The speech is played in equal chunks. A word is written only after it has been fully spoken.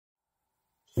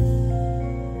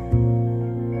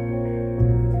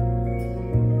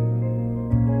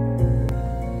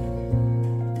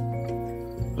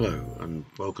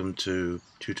Welcome to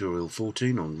tutorial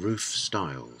 14 on roof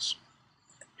styles.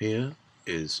 Here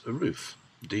is a roof.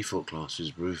 Default class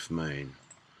is roof main.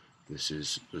 This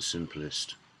is the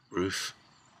simplest roof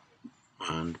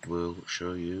and we'll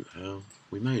show you how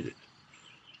we made it.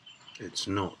 It's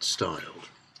not styled.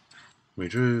 We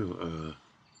drew a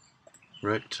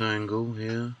rectangle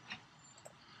here.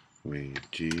 We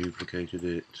duplicated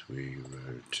it, we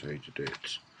rotated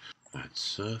it. Add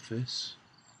surface.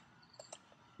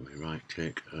 We right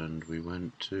click and we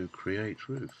went to create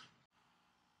roof.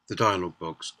 The dialog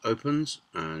box opens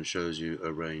and shows you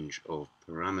a range of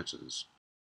parameters.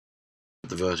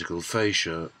 The vertical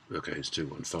fascia, okay, it's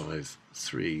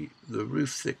 215, the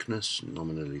roof thickness,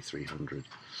 nominally 300.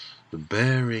 The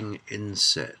bearing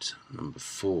inset, number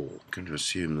 4. I'm going to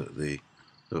assume that the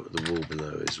wall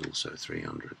below is also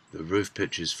 300. The roof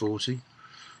pitch is 40.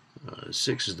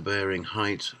 6 is the bearing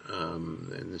height.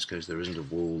 In this case there isn't a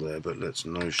wall there, but let's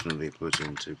notionally put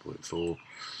in 2.4.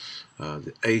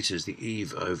 The 8 is the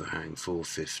eave overhang,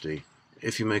 450.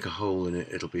 If you make a hole in it,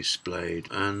 it'll be splayed,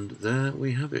 and there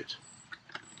we have it.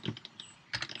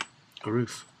 A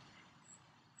roof.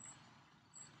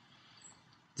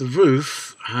 The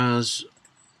roof has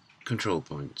control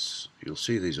points. You'll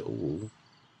see these are all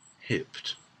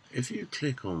hipped. If you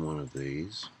click on one of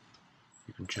these,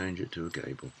 you can change it to a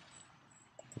gable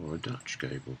or a Dutch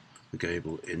gable. The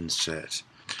gable inset,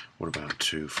 what about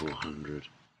 400?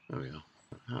 There we are.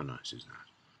 How nice is that?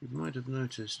 You might have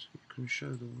noticed you can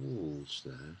show the walls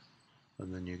there,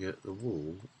 and then you get the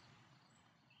wall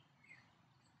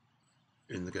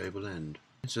in the gable end.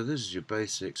 So this is your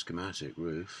basic schematic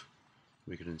roof.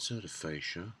 We can insert a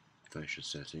fascia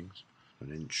settings, 1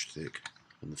 inch thick,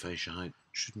 and the fascia height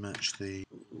should match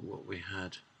what we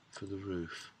had for the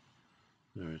roof.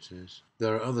 There it is.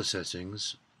 There are other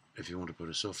settings. If you want to put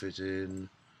a soffit in,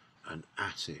 an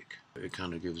attic, it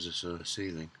kind of gives us a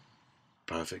ceiling.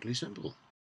 Perfectly simple.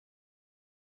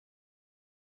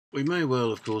 We may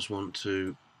well, of course, want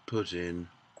to put in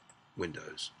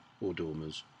windows or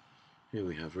dormers. Here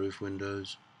we have roof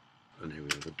windows, and here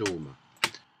we have a dormer.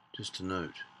 Just to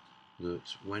note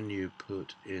that when you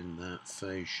put in that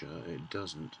fascia, it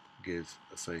doesn't give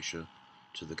a fascia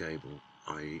to the gable,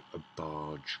 i.e. a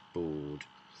barge board.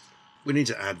 We need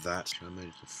to add that. I made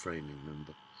it a framing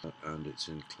number, and it's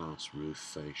in class roof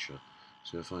fascia.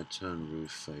 So if I turn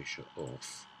roof fascia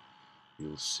off,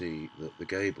 you'll see that the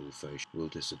gable fascia will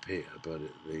disappear, but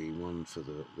the one for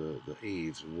the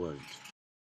eaves won't.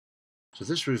 So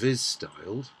this roof is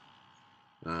styled,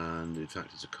 and in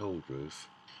fact it's a cold roof,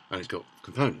 and it's got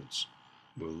components.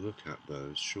 We'll look at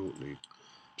those shortly.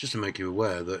 Just to make you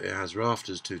aware that it has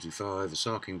rafters 225, a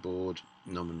sarking board,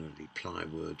 nominally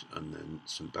plywood, and then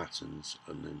some battens,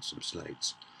 and then some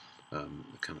slates,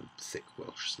 kind of thick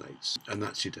Welsh slates. And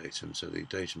that's your datum. So the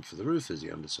datum for the roof is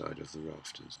the underside of the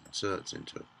rafters. It's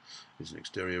an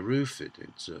exterior roof, it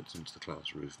inserts into the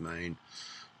class roof main.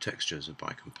 Textures are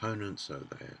by component, so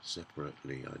they're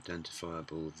separately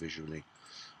identifiable visually.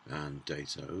 And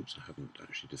data, oops, I haven't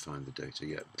actually defined the data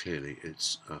yet. Clearly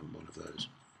it's one of those.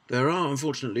 There are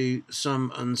unfortunately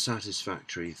some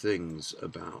unsatisfactory things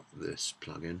about this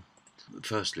plugin.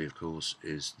 Firstly, of course,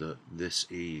 is that this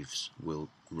eaves will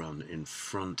run in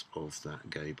front of that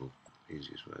gable.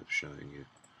 Easiest way of showing you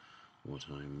what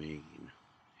I mean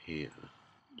here.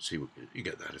 See, you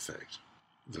get that effect.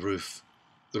 The roof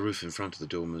in front of the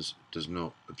dormers does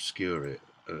not obscure it,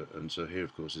 and so here,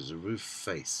 of course, is a roof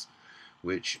face,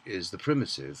 which is the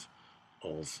primitive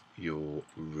of your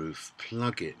roof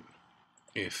plugin.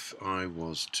 If I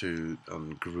was to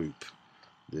ungroup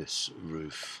this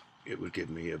roof, it would give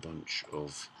me a bunch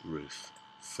of roof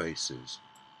faces,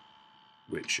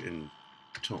 which in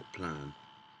top plan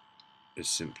is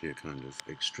simply a kind of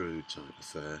extrude type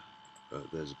affair.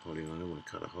 There's a polygon. I want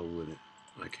to cut a hole in it.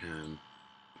 I can.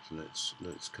 So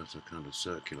let's cut a kind of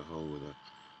circular hole with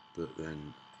that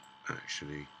then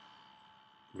actually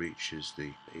reaches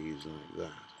the eaves like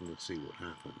that, and we'll see what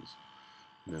happens.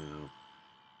 Now,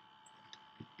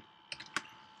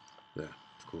 there,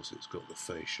 of course it's got the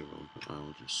fascia on.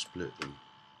 I'll just split them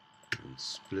and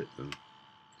split them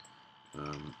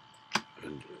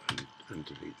and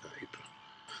delete that apron.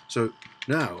 So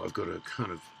now I've got a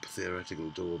kind of theoretical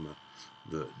dormer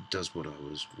that does what I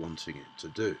was wanting it to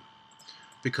do.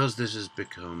 Because this has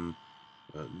become,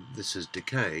 this has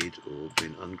decayed or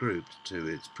been ungrouped to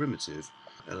its primitive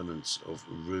elements of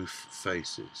roof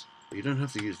faces. You don't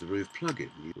have to use the roof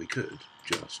plugin. We could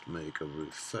just make a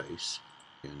roof face,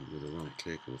 and with a right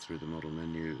click or through the model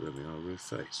menu, there we are, roof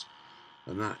face.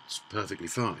 And that's perfectly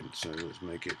fine. So let's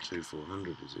make it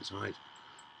 400 as its height.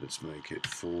 Let's make it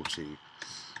 40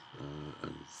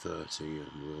 and 30,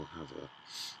 and we'll have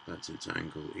that's its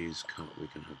angle is cut. We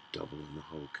can have double in the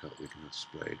whole cut. We can have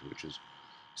splayed, which is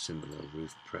similar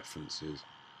roof preferences.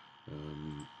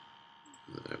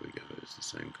 There we go. It's the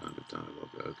same kind of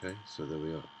dialogue. Okay, so there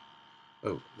we are.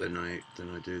 Oh, then I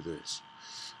do this.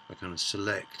 I kind of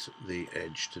select the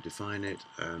edge to define it,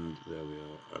 and there we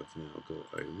are. I've now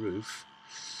got a roof.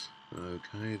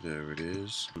 Okay, there it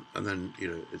is. And then, you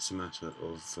know, it's a matter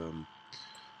of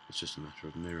it's just a matter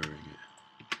of mirroring it.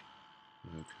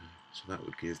 Okay, so that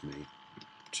would give me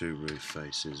two roof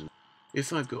faces.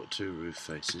 If I've got two roof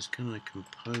faces, can I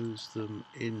compose them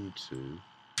into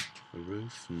a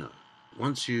roof? No.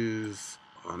 Once you've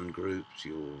ungrouped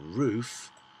your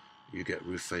roof, you get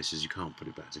roof faces. You can't put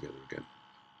it back together again.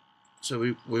 So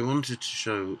we wanted to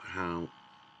show how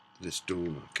this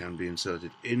dormer can be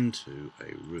inserted into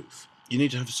a roof. You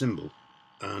need to have a symbol,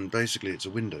 and basically it's a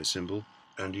window symbol,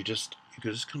 and you just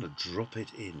kind of drop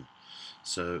it in.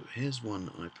 So here's one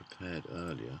I prepared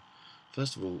earlier.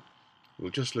 First of all,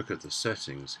 we'll just look at the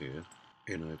settings here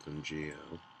in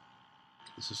OpenGL.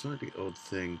 It's a slightly odd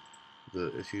thing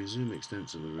that if you zoom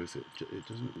extents on the roof, it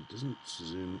doesn't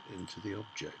zoom into the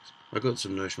object. I've got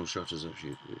some notional shutters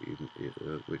actually,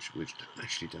 which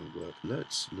actually don't work.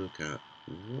 Let's look at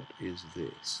what is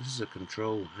this. This is a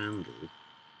control handle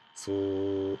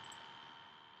for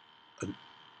a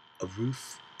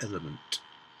roof element.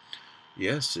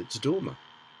 Yes, it's a dormer,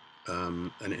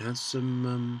 and it has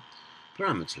some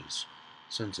parameters.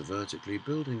 Center vertically,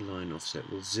 building line offset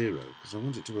will 0, because I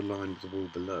want it to align with the wall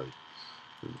below.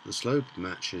 The slope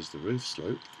matches the roof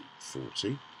slope,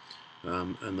 40,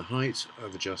 and the height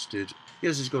I've adjusted.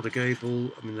 Yes, it's got a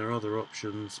gable. I mean, there are other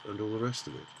options and all the rest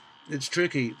of it. It's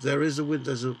tricky. There's a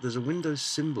window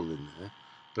symbol in there,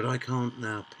 but I can't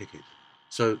now pick it.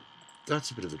 So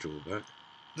that's a bit of a drawback.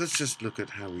 Let's just look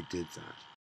at how we did that.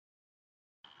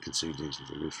 You can see these are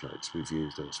the roof lights we've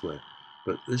used elsewhere.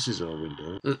 But this is our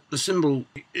window. The symbol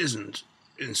isn't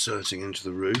inserting into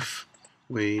the roof.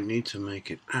 We need to make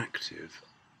it active.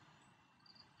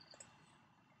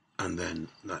 And then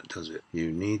that does it.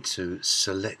 You need to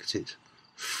select it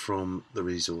from the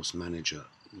resource manager.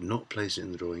 Not place it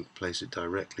in the drawing, place it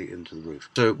directly into the roof.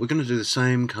 So we're going to do the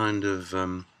same kind of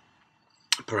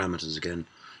parameters again.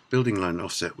 Building line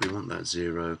offset, we want that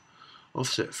 0.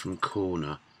 Offset from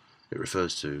corner, it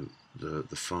refers to the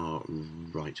far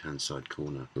right hand side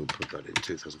corner. We'll put that in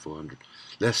 2400.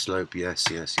 Left slope, yes.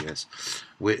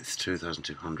 Width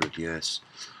 2200, yes.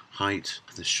 Height,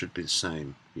 this should be the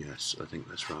same. Yes, I think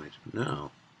that's right.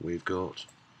 Now we've got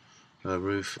a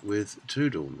roof with two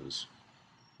dormers.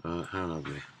 How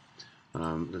lovely.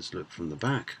 Let's look from the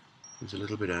back. It's a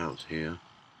little bit out here.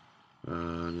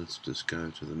 Let's just go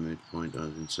to the midpoint, the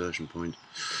insertion point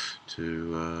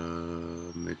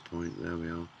to midpoint. There we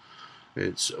are.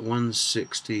 It's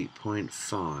 160.5.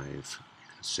 You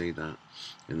can see that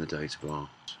in the data bar.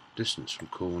 Distance from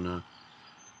corner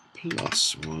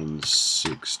plus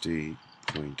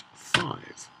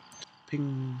 160.5.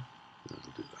 Ping.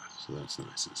 That'll do that. So that's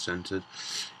nice and centered.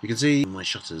 You can see my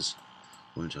shutters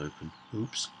won't open.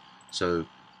 Oops. So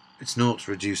it's not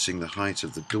reducing the height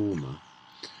of the dormer,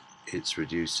 it's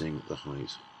reducing the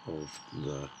height of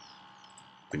the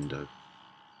window.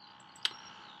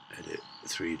 Edit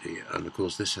 3D, and of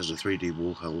course this has a 3D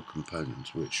wall hole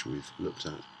component which we've looked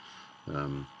at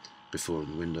before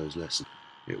in the Windows lesson.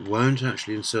 It won't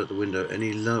actually insert the window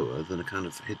any lower than a kind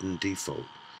of hidden default.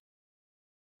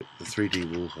 The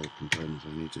 3D wall hole component,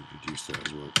 I need to reduce that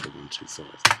as well to 125.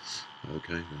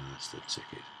 Okay, that's the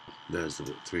ticket. There's the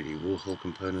 3D wall hole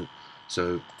component.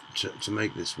 So to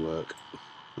make this work,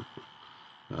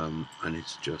 I need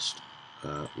to just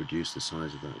reduce the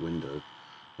size of that window.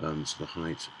 So the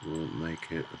height will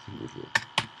make it, I think it will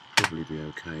probably be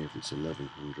okay if it's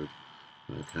 1100.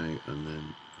 Okay, and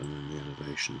then the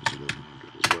elevation is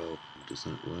 1100 as well. Does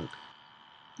that work?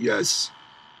 Yes.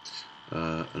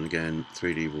 And again,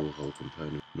 3D wall hole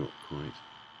component not quite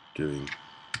doing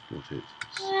what it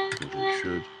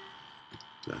should.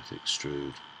 That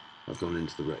extrude. I've gone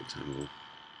into the rectangle,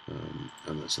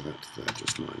 and so that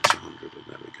just minus 100, and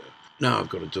there we go. Now I've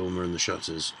got a dormer and the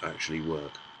shutters actually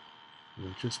work.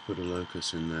 We'll just put a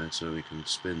locus in there so we can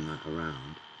spin that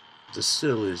around. The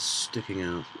sill is sticking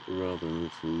out rather an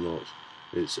awful lot.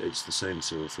 It's the same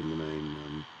sill from the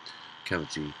main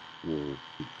cavity wall,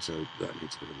 so that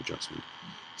needs a bit of adjustment.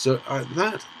 So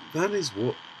that is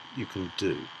what you can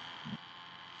do.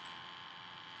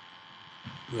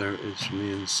 There it is from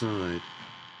the inside.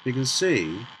 You can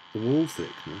see the wall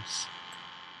thickness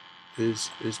is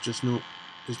just not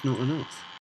enough.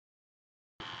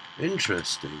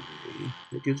 Interestingly,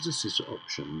 it gives us this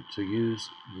option to use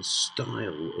the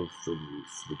style of the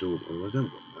roof, the dormer. Well, I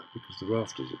don't want that because the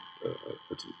rafters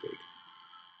are too big.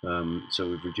 So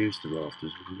we've reduced the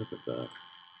rafters. We can look at that.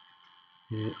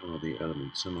 Here are the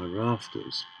elements. So my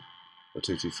rafters are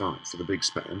 225 for the big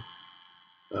span.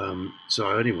 So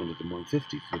I only wanted them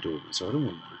 150 for the dormer, so I don't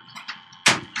want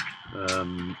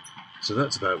that. So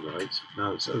that's about right.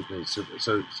 Now it's okay.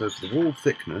 So for the wall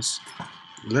thickness,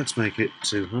 let's make it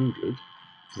 200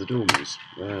 for the dormers.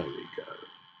 There we go.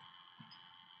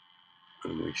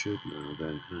 And we should now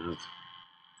then have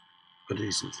a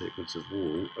decent thickness of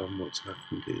wall. And what's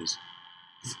happened is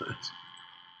that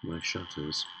my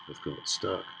shutters have got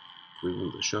stuck. We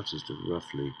want the shutters to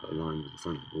roughly align with the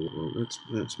front of the wall. Well,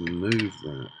 let's move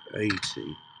that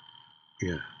 80.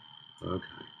 Yeah,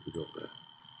 okay, we got there.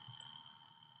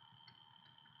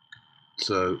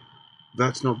 So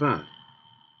that's not bad.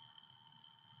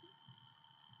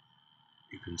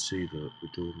 You can see that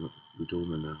the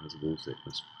dormer now has a wall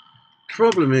thickness.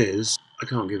 Problem is, I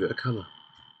can't give it a colour.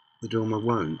 The dormer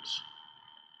won't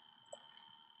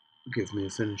give me a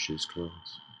finishes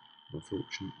class,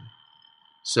 unfortunately.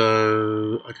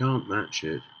 So I can't match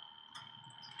it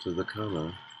to the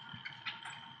colour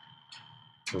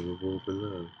of the wall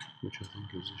below, which I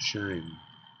think is a shame.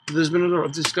 There's been a lot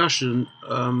of discussion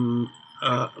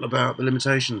about the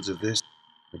limitations of this.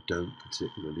 I don't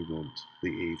particularly want the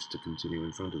eaves to continue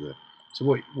in front of it. So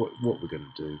what we're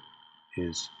going to do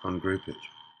is ungroup it.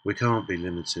 We can't be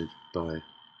limited by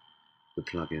the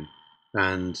plugin.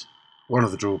 And one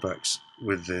of the drawbacks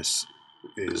with this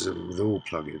is with all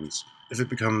plugins, if it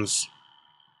becomes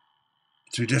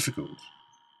too difficult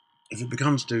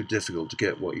to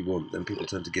get what you want, then people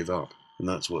tend to give up, and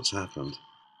that's what's happened.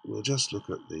 We'll just look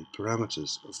at the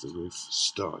parameters of the roof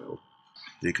style.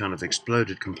 The kind of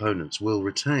exploded components will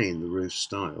retain the roof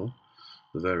style,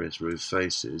 the various roof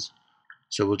faces.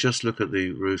 So we'll just look at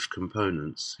the roof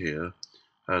components here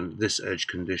and this edge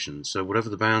condition. So whatever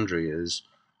the boundary is,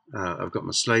 I've got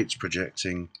my slates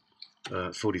projecting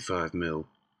 45mm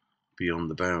beyond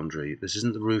the boundary. This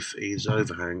isn't the roof eaves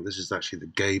overhang, this is actually the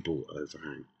gable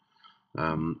overhang.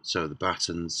 So the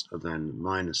battens are then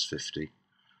 -50,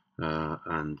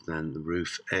 and then the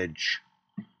roof edge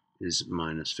is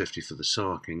 -50 for the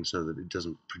sarking, so that it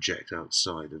doesn't project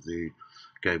outside of the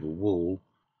gable wall,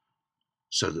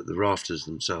 so that the rafters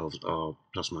themselves are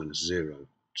 ±0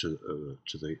 to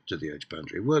the edge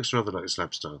boundary. It works rather like a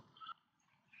slab style.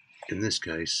 In this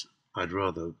case, I'd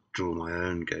rather draw my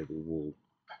own gable wall.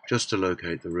 Just to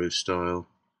locate the roof style,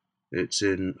 it's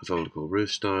in a folder called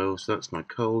roof styles. That's my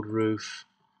cold roof,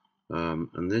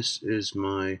 and this is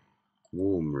my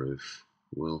warm roof.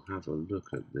 We'll have a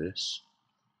look at this.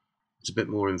 It's a bit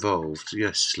more involved.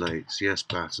 Yes, slates, yes,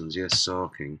 battens, yes,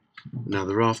 sarking. Now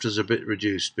the rafters are a bit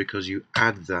reduced because you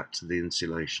add that to the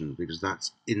insulation, because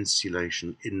that's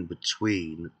insulation in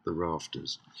between the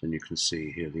rafters. And you can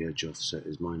see here the edge offset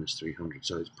is -300,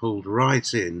 so it's pulled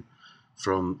right in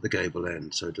from the gable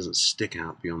end, so it doesn't stick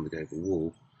out beyond the gable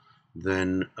wall.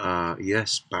 Then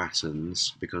yes,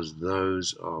 battens, because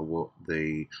those are what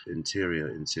the interior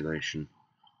insulation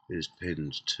is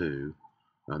pinned to,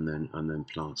 and then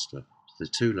plaster. So there's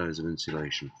 2 layers of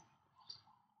insulation.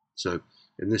 So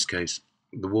in this case,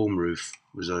 the warm roof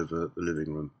was over the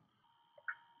living room.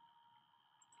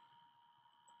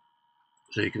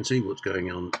 So you can see what's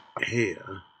going on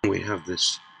here. We have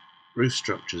this roof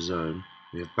structure zone,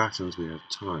 we have battens, we have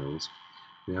tiles,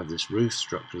 we have this roof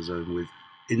structure zone with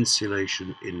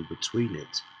insulation in between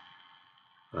it.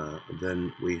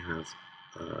 Then we have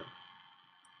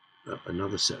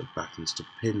another set of battens to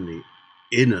pin the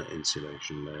inner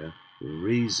insulation layer. The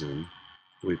reason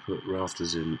we put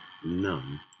rafters in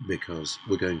none, because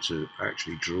we're going to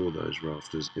actually draw those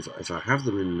rafters. If I have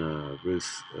them in the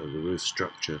roof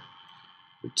structure,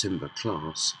 the timber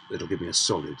class, it'll give me a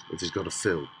solid. If it's got a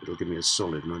fill, it'll give me a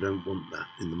solid, and I don't want that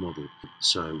in the model.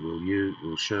 So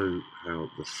we'll show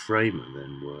how the framer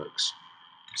then works,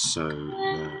 so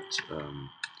that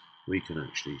we can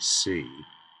actually see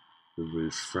the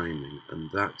roof framing,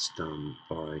 and that's done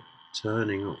by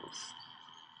turning off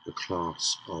the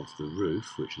class of the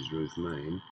roof, which is roof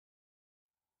main,